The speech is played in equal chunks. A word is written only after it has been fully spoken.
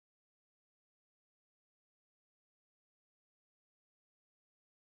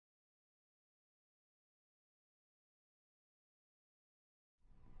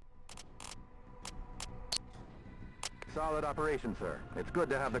Solid operation, sir. It's good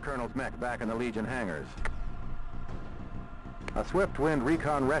to have the Colonel's mech back in the Legion hangars. A swift-wind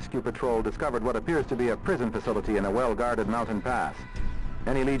recon rescue patrol discovered what appears to be a prison facility in a well-guarded mountain pass.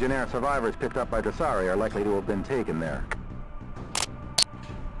 Any Legionnaire survivors picked up by Dressari are likely to have been taken there.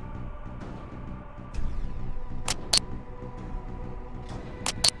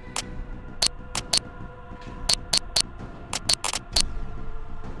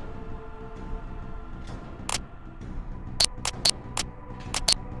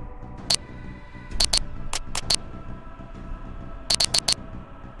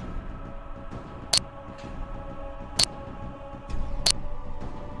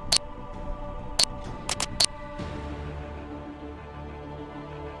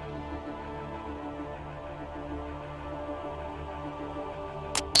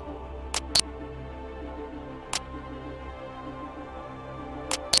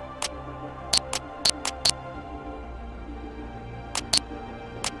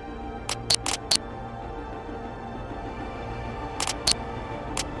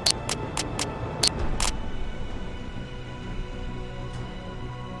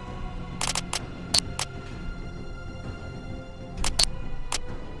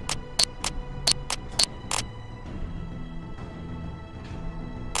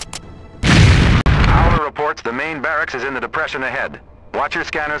 Reports the main barracks is in the depression ahead. Watch your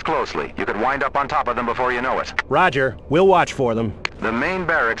scanners closely. You could wind up on top of them before you know it. Roger. We'll watch for them. The main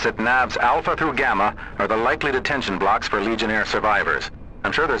barracks at Navs Alpha through Gamma are the likely detention blocks for Legionnaire survivors.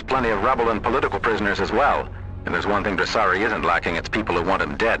 I'm sure there's plenty of rebel and political prisoners as well. And there's one thing Dressari isn't lacking, it's people who want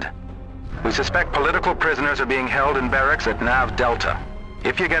him dead. We suspect political prisoners are being held in barracks at Nav Delta.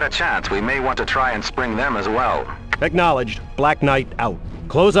 If you get a chance, we may want to try and spring them as well. Acknowledged. Black Knight out.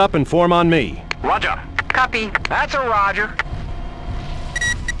 Close up and form on me. Roger. Copy. That's a roger.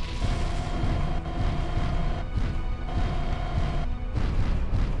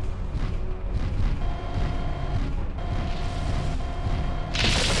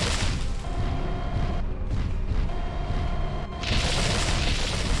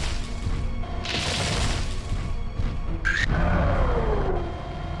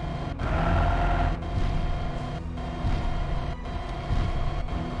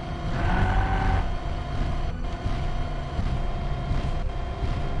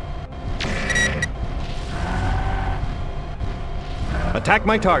 Attack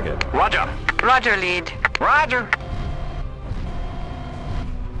my target. Roger. Roger, lead. Roger.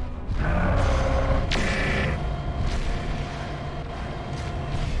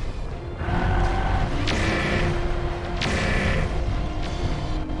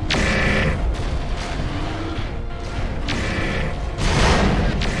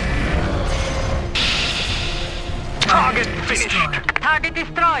 Target finished. Target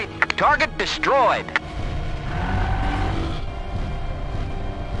destroyed. Target destroyed.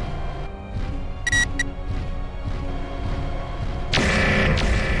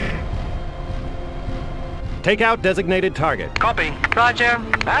 Take out designated target. Copy. Roger.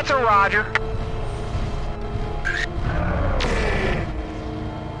 That's a roger.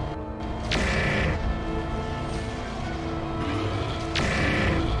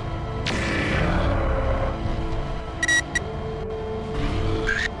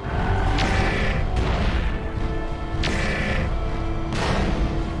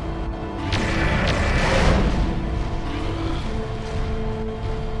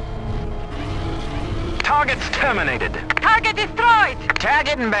 Target's terminated. Target destroyed. Tag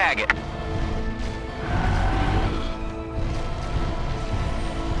it and bag it.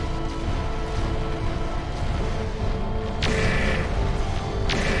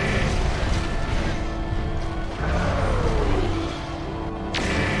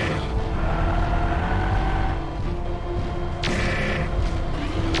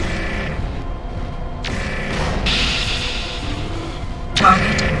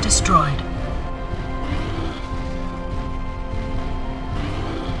 Target destroyed.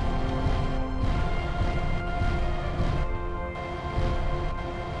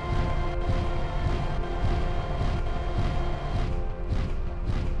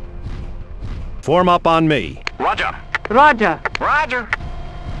 Form up on me. Roger. Roger. Roger.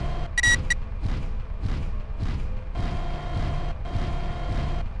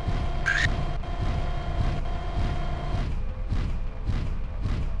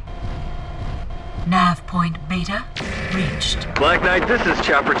 Nav point Beta reached. Black Knight, this is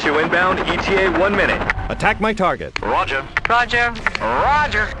Chopper 2 inbound, ETA 1 minute. Attack my target. Roger. Roger.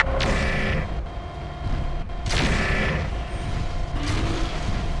 Roger.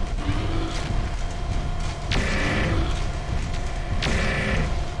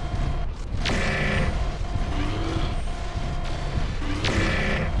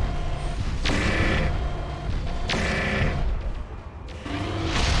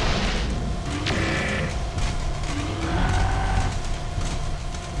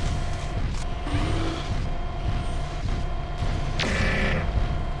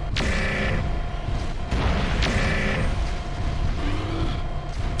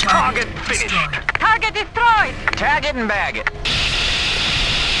 Target destroyed. Target destroyed! Tag it and bag it.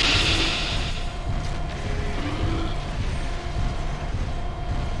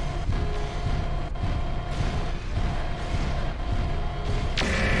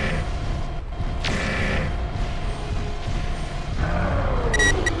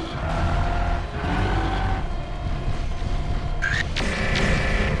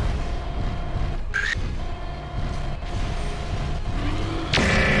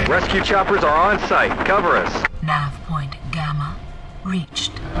 Rescue choppers are on site. Cover us. Nav point Gamma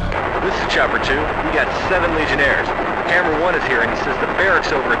reached. This is Chopper 2. We got 7 Legionnaires. Hammer 1 is here and he says the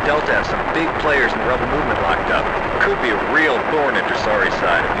barracks over at Delta have some big players in the rebel movement locked up. Could be a real thorn in Dressari's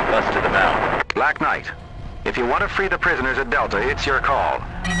side if we busted them out. Black Knight, if you want to free the prisoners at Delta, it's your call.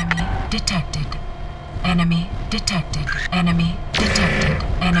 Enemy detected. Enemy detected. Enemy detected.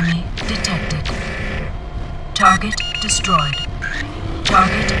 Enemy detected. Target destroyed.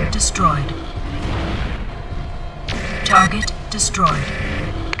 Target destroyed. Target destroyed.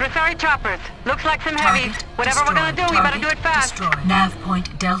 Dressari choppers. Looks like some heavies. Target Whatever we're gonna do, destroyed. we better do it Target fast. destroyed. Nav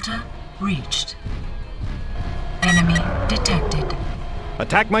point Delta reached. Enemy detected.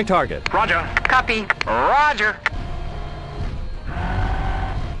 Attack my target. Roger. Copy. Roger.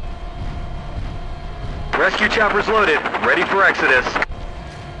 Rescue choppers loaded. Ready for exodus.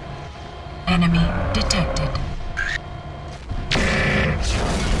 Enemy detected.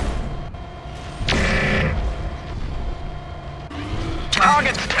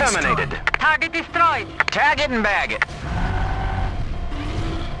 Target's terminated. destroyed. Target destroyed. Tag it and bag it.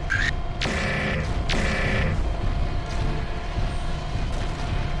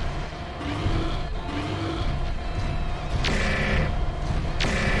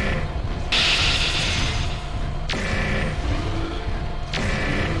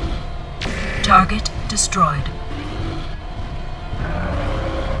 Target destroyed.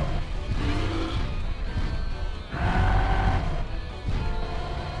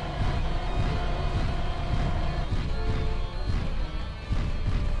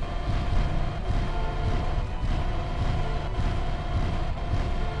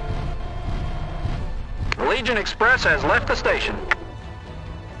 The Legion Express has left the station.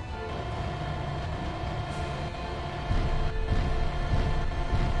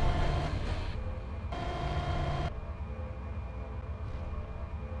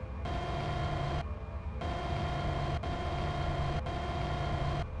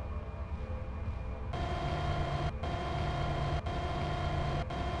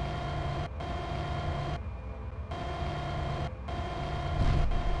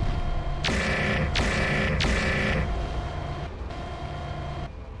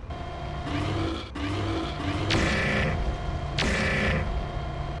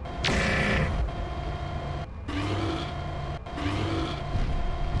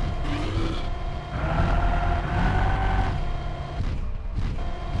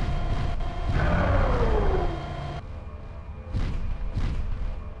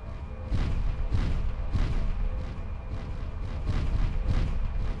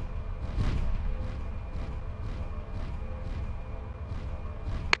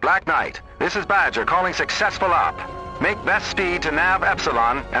 Black Knight, this is Badger calling successful op. Make best speed to Nav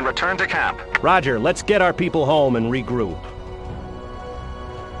Epsilon and return to camp. Roger, let's get our people home and regroup.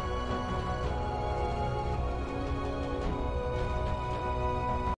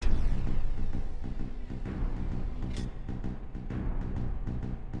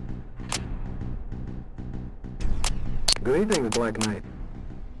 Good evening, Black Knight.